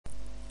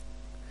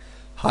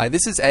Hi,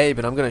 this is Abe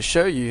and I'm going to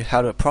show you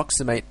how to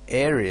approximate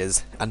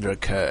areas under a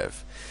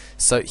curve.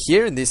 So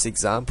here in this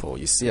example,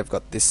 you see I've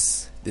got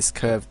this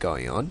curve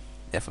going on,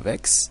 f of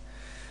x,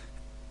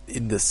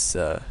 in this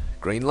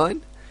green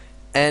line.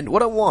 And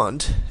what I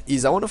want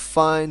is I want to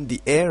find the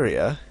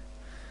area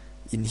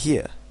in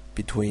here,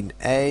 between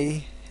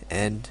A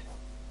and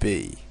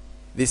B.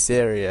 This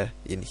area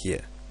in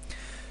here.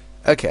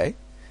 Okay,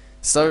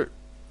 so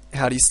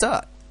how do you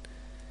start?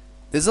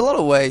 There's a lot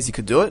of ways you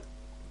could do it,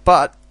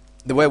 but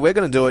the way we're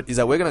going to do it is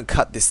that we're going to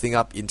cut this thing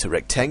up into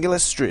rectangular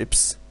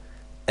strips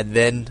and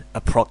then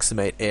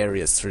approximate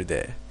areas through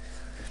there.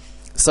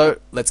 So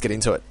let's get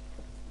into it.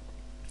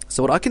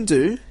 So what I can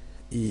do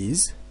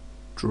is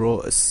draw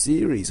a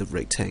series of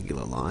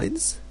rectangular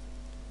lines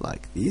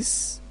like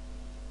this,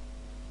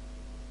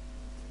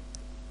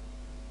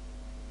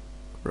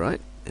 right?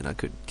 And I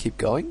could keep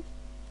going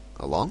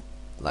along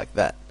like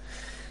that,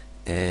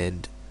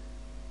 and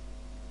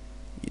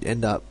you'd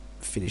end up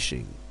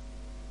finishing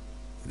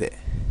there.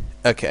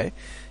 Okay,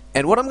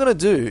 and what I'm going to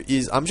do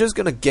is I'm just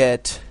going to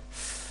get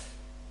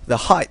the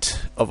height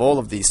of all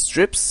of these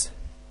strips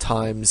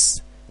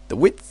times the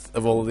width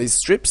of all of these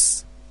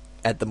strips,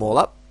 add them all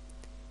up,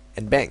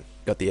 and bang,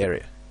 got the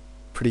area.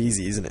 Pretty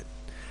easy, isn't it?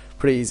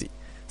 Pretty easy.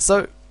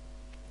 So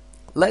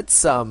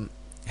let's have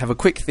a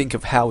quick think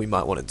of how we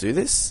might want to do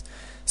this.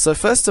 So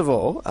first of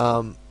all,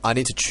 I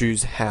need to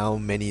choose how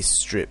many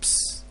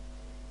strips,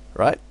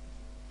 right?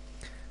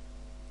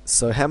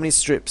 So how many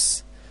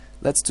strips?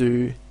 Let's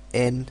do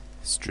n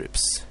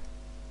strips.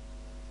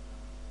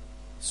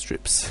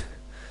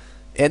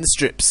 N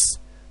strips.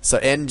 So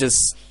n,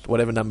 just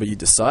whatever number you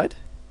decide.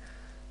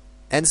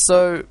 And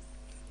so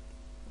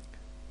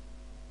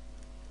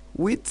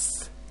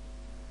width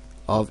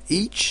of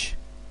each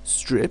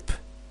strip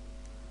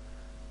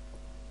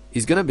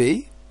is going to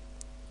be,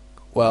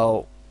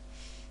 well,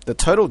 the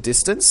total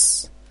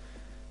distance.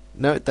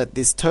 Note that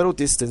this total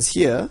distance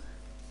here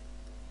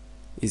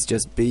is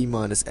just b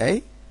minus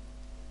a,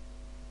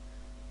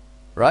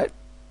 right?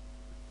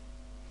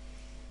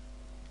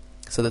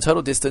 So the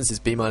total distance is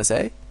b minus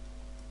a.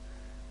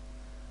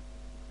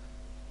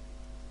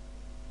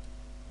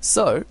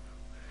 So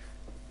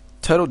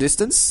total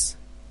distance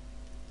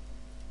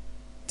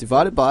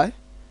divided by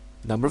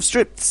number of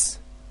strips.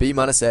 B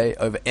minus a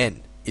over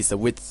n is the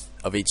width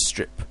of each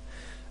strip.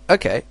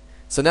 Okay,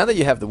 so now that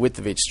you have the width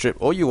of each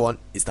strip, all you want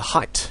is the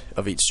height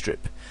of each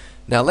strip.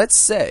 Now let's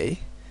say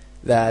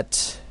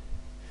that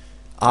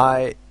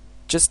I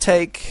just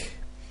take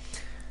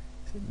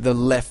the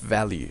left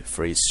value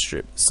for each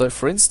strip. So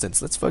for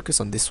instance, let's focus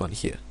on this one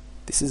here.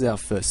 This is our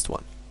first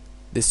one,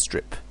 this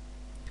strip.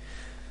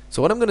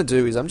 So what I'm going to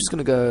do is I'm just going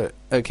to go,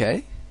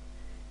 okay,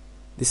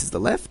 this is the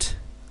left,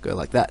 go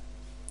like that.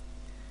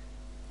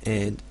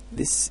 And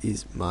this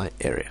is my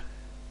area,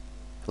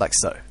 like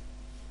so.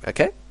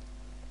 Okay?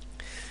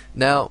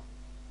 Now,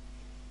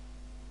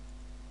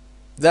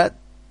 that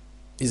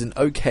is an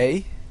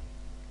okay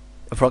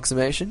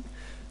approximation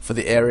for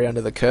the area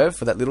under the curve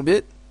for that little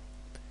bit,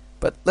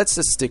 but let's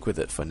just stick with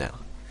it for now.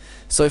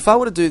 So if I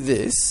were to do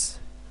this,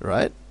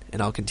 right,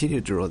 and I'll continue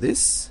to draw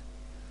this,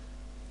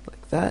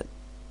 like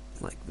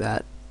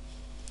that,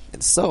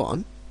 and so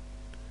on,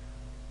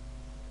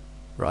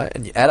 right,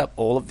 and you add up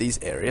all of these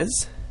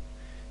areas,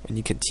 and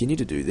you continue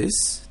to do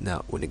this.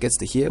 Now, when it gets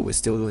to here, we're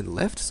still doing the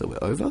left, so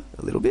we're over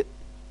a little bit,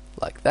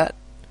 like that,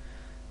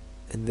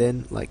 and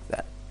then like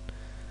that.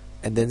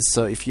 And then,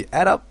 so if you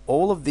add up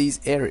all of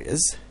these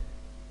areas,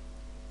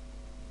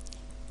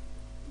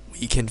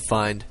 we can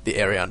find the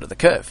area under the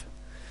curve.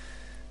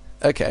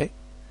 Okay,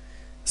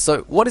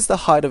 so what is the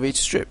height of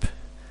each strip?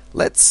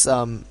 Let's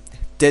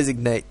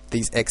designate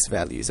these x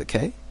values,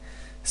 okay?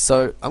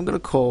 So I'm going to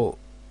call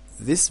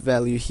this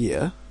value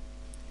here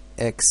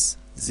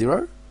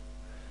x0,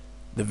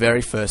 the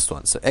very first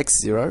one. So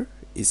x0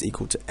 is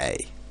equal to a.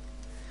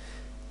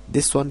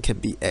 This one can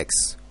be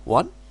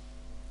x1,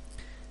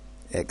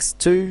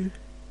 x2,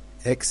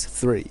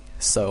 x3,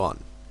 so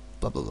on,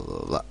 blah blah blah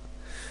blah blah.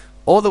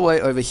 All the way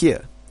over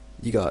here,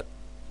 you got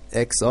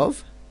x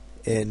of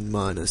n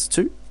minus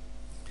 2.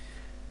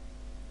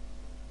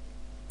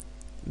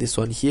 This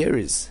one here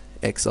is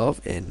x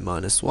of n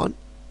minus 1.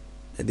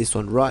 And this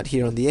one right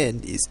here on the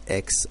end is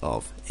x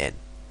of n.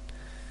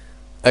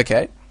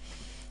 Okay,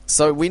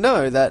 so we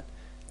know that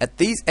at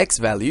these x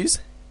values,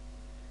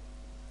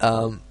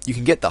 you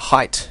can get the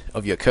height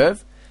of your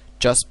curve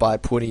just by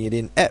putting it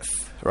in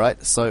f,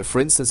 right? So for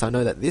instance, I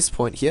know that this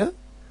point here,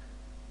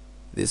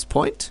 this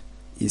point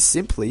is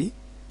simply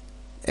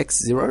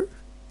x0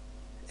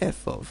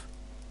 f of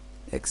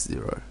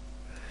x0,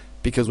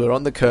 because we're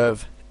on the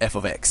curve f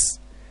of x.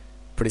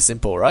 Pretty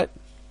simple, right?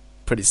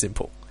 Pretty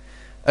simple.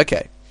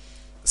 Okay,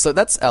 so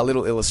that's our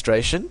little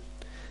illustration.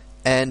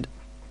 And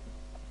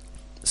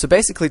so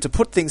basically, to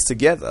put things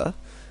together,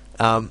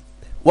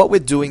 what we're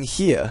doing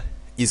here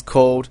is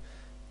called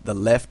the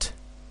left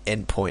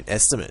endpoint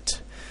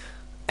estimate.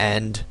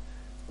 And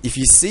if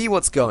you see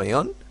what's going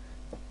on,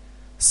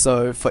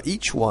 so for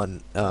each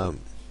one,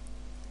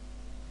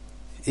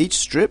 each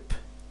strip,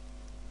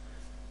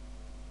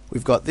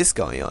 we've got this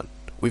going on.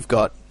 we've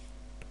got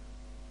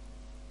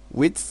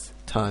width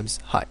times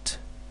height,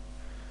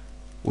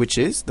 which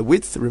is, the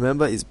width,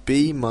 remember, is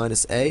b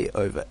minus a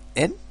over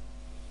n.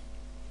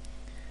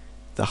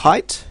 The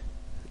height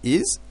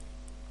is,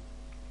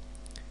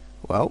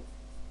 well,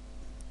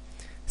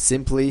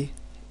 simply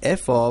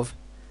f of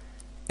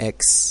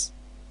x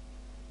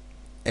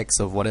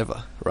of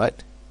whatever,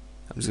 right?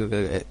 I'm just going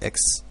to go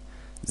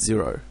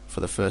x0 for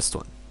the first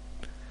one.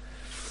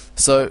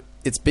 So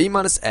it's b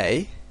minus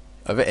a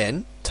over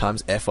n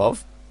times f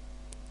of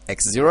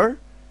x0,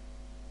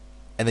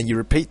 and then you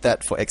repeat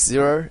that for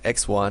x0,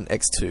 x1,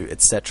 x2,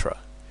 etc.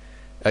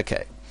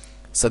 Okay,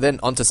 so then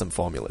onto some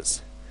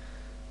formulas.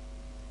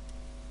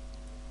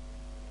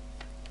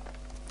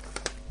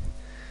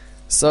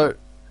 So,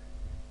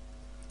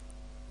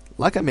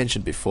 like I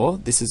mentioned before,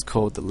 this is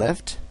called the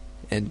left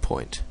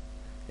endpoint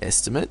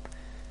estimate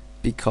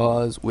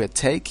because we're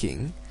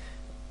taking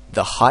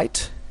the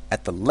height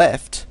at the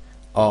left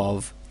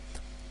of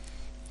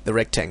the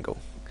rectangle.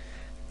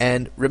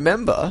 And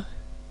remember,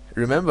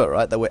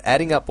 right, that we're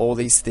adding up all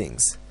these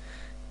things.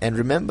 And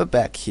remember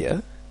back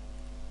here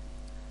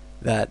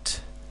that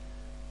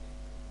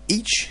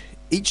each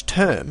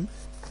term,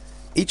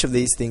 each of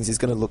these things is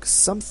going to look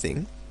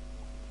something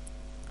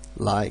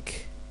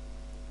like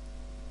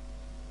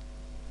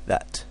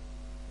that.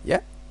 Yeah?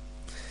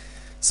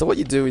 So what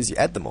you do is you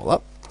add them all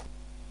up.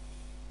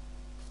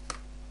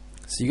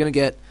 So you're going to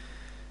get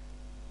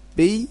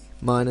b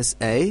minus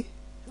a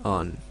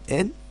on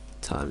n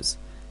times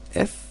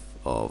f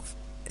of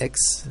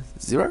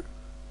x0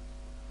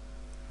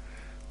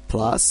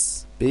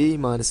 plus b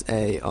minus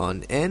a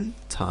on n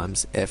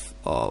times f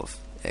of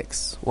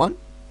x1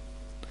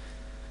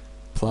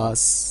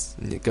 plus,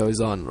 and it goes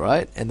on,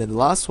 right? And then the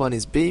last one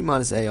is b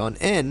minus a on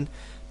n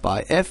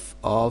by f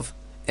of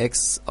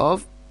x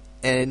of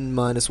n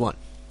minus 1.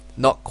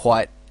 Not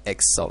quite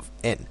x of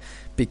n,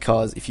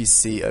 because if you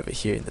see over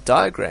here in the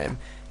diagram,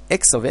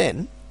 x of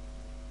n,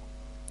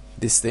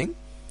 this thing,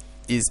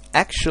 is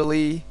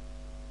actually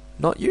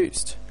not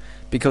used.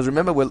 Because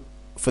remember,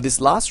 for this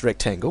last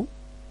rectangle,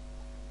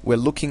 we're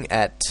looking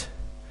at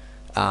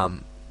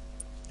the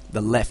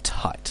left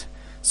height.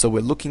 So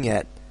we're looking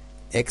at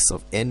x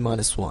of n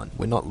minus 1.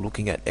 We're not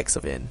looking at x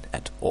of n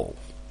at all.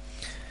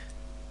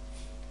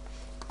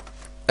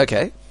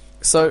 Okay,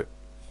 so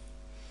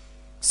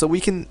we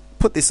can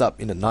put this up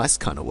in a nice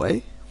kind of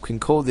way. We can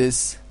call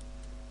this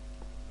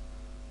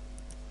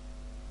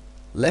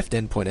left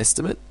endpoint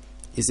estimate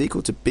is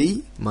equal to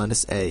b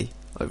minus a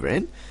over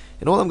n.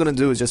 And all I'm going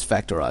to do is just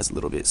factorize a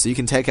little bit. So you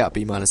can take out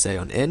b minus a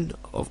on n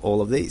of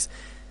all of these.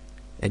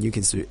 And you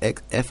can do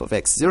f of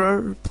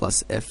x0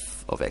 plus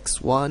f of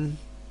x1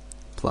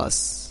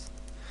 plus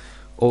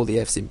all the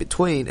f's in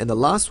between, and the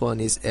last one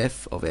is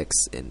f of x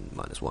n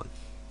minus 1.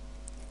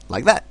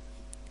 Like that.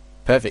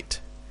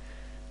 Perfect.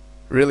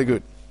 Really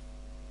good.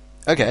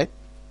 Okay.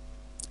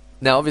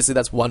 Now obviously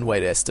that's one way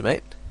to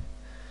estimate.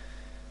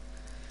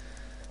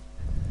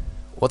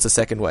 What's a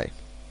second way?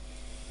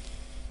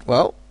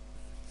 Well,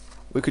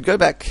 we could go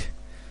back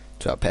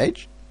to our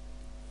page,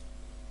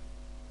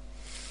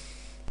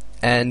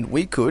 and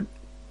we could,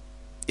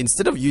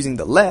 instead of using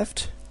the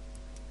left,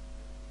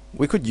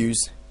 we could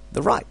use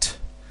the right.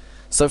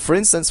 So for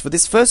instance, for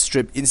this first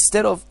strip,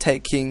 instead of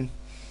taking,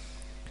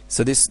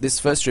 so this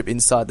first strip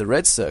inside the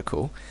red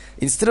circle,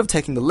 instead of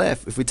taking the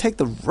left, if we take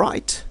the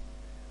right,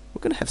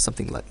 we're going to have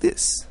something like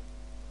this.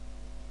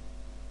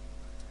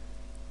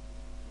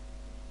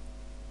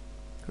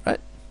 Right?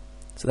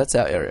 So that's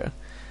our area.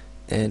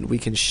 And we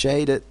can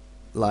shade it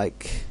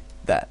like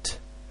that.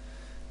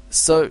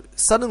 So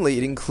suddenly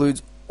it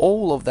includes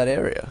all of that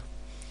area.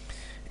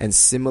 And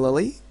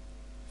similarly,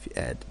 if you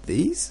add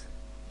these,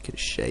 you can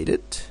shade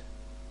it.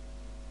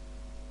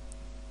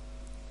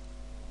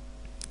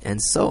 And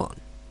so on.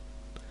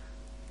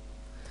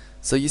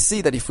 So you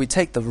see that if we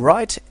take the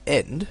right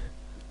end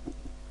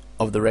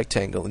of the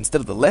rectangle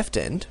instead of the left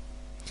end,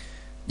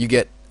 you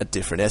get a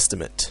different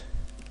estimate.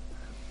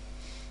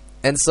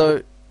 And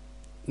so,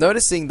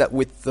 noticing that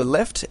with the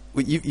left,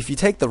 if you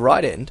take the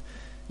right end,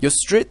 your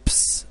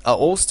strips are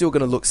all still going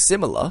to look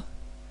similar,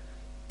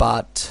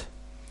 but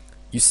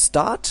you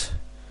start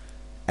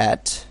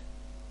at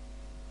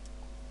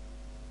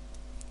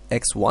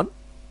x1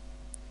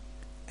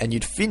 and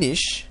you'd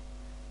finish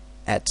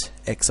at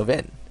x of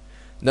n.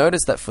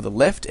 Notice that for the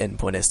left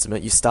endpoint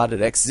estimate, you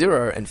started at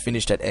x0 and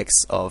finished at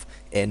x of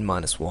n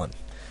minus 1.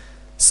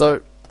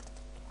 So,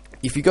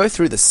 if you go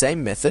through the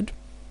same method,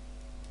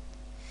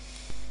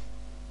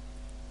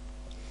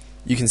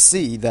 you can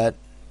see that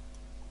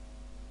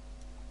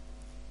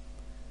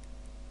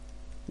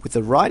with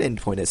the right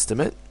endpoint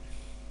estimate,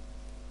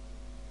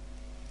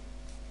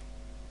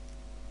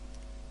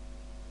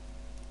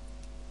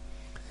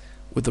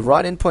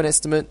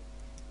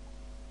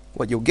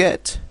 what you'll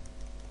get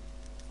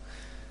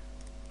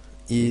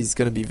is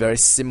going to be very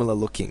similar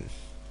looking.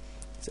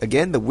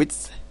 Again, the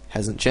width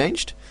hasn't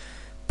changed,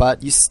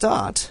 but you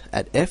start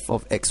at f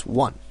of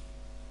x1,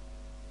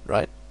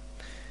 right?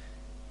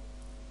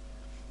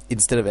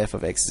 Instead of f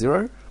of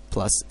x0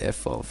 plus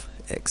f of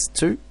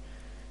x2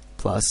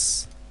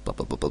 plus blah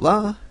blah blah blah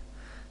blah,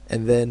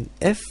 and then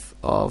f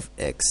of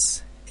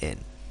xn.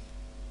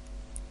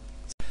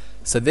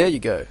 So there you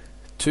go,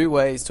 2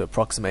 ways to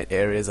approximate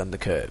areas under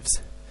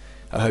curves.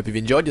 I hope you've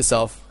enjoyed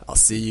yourself. I'll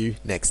see you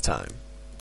next time.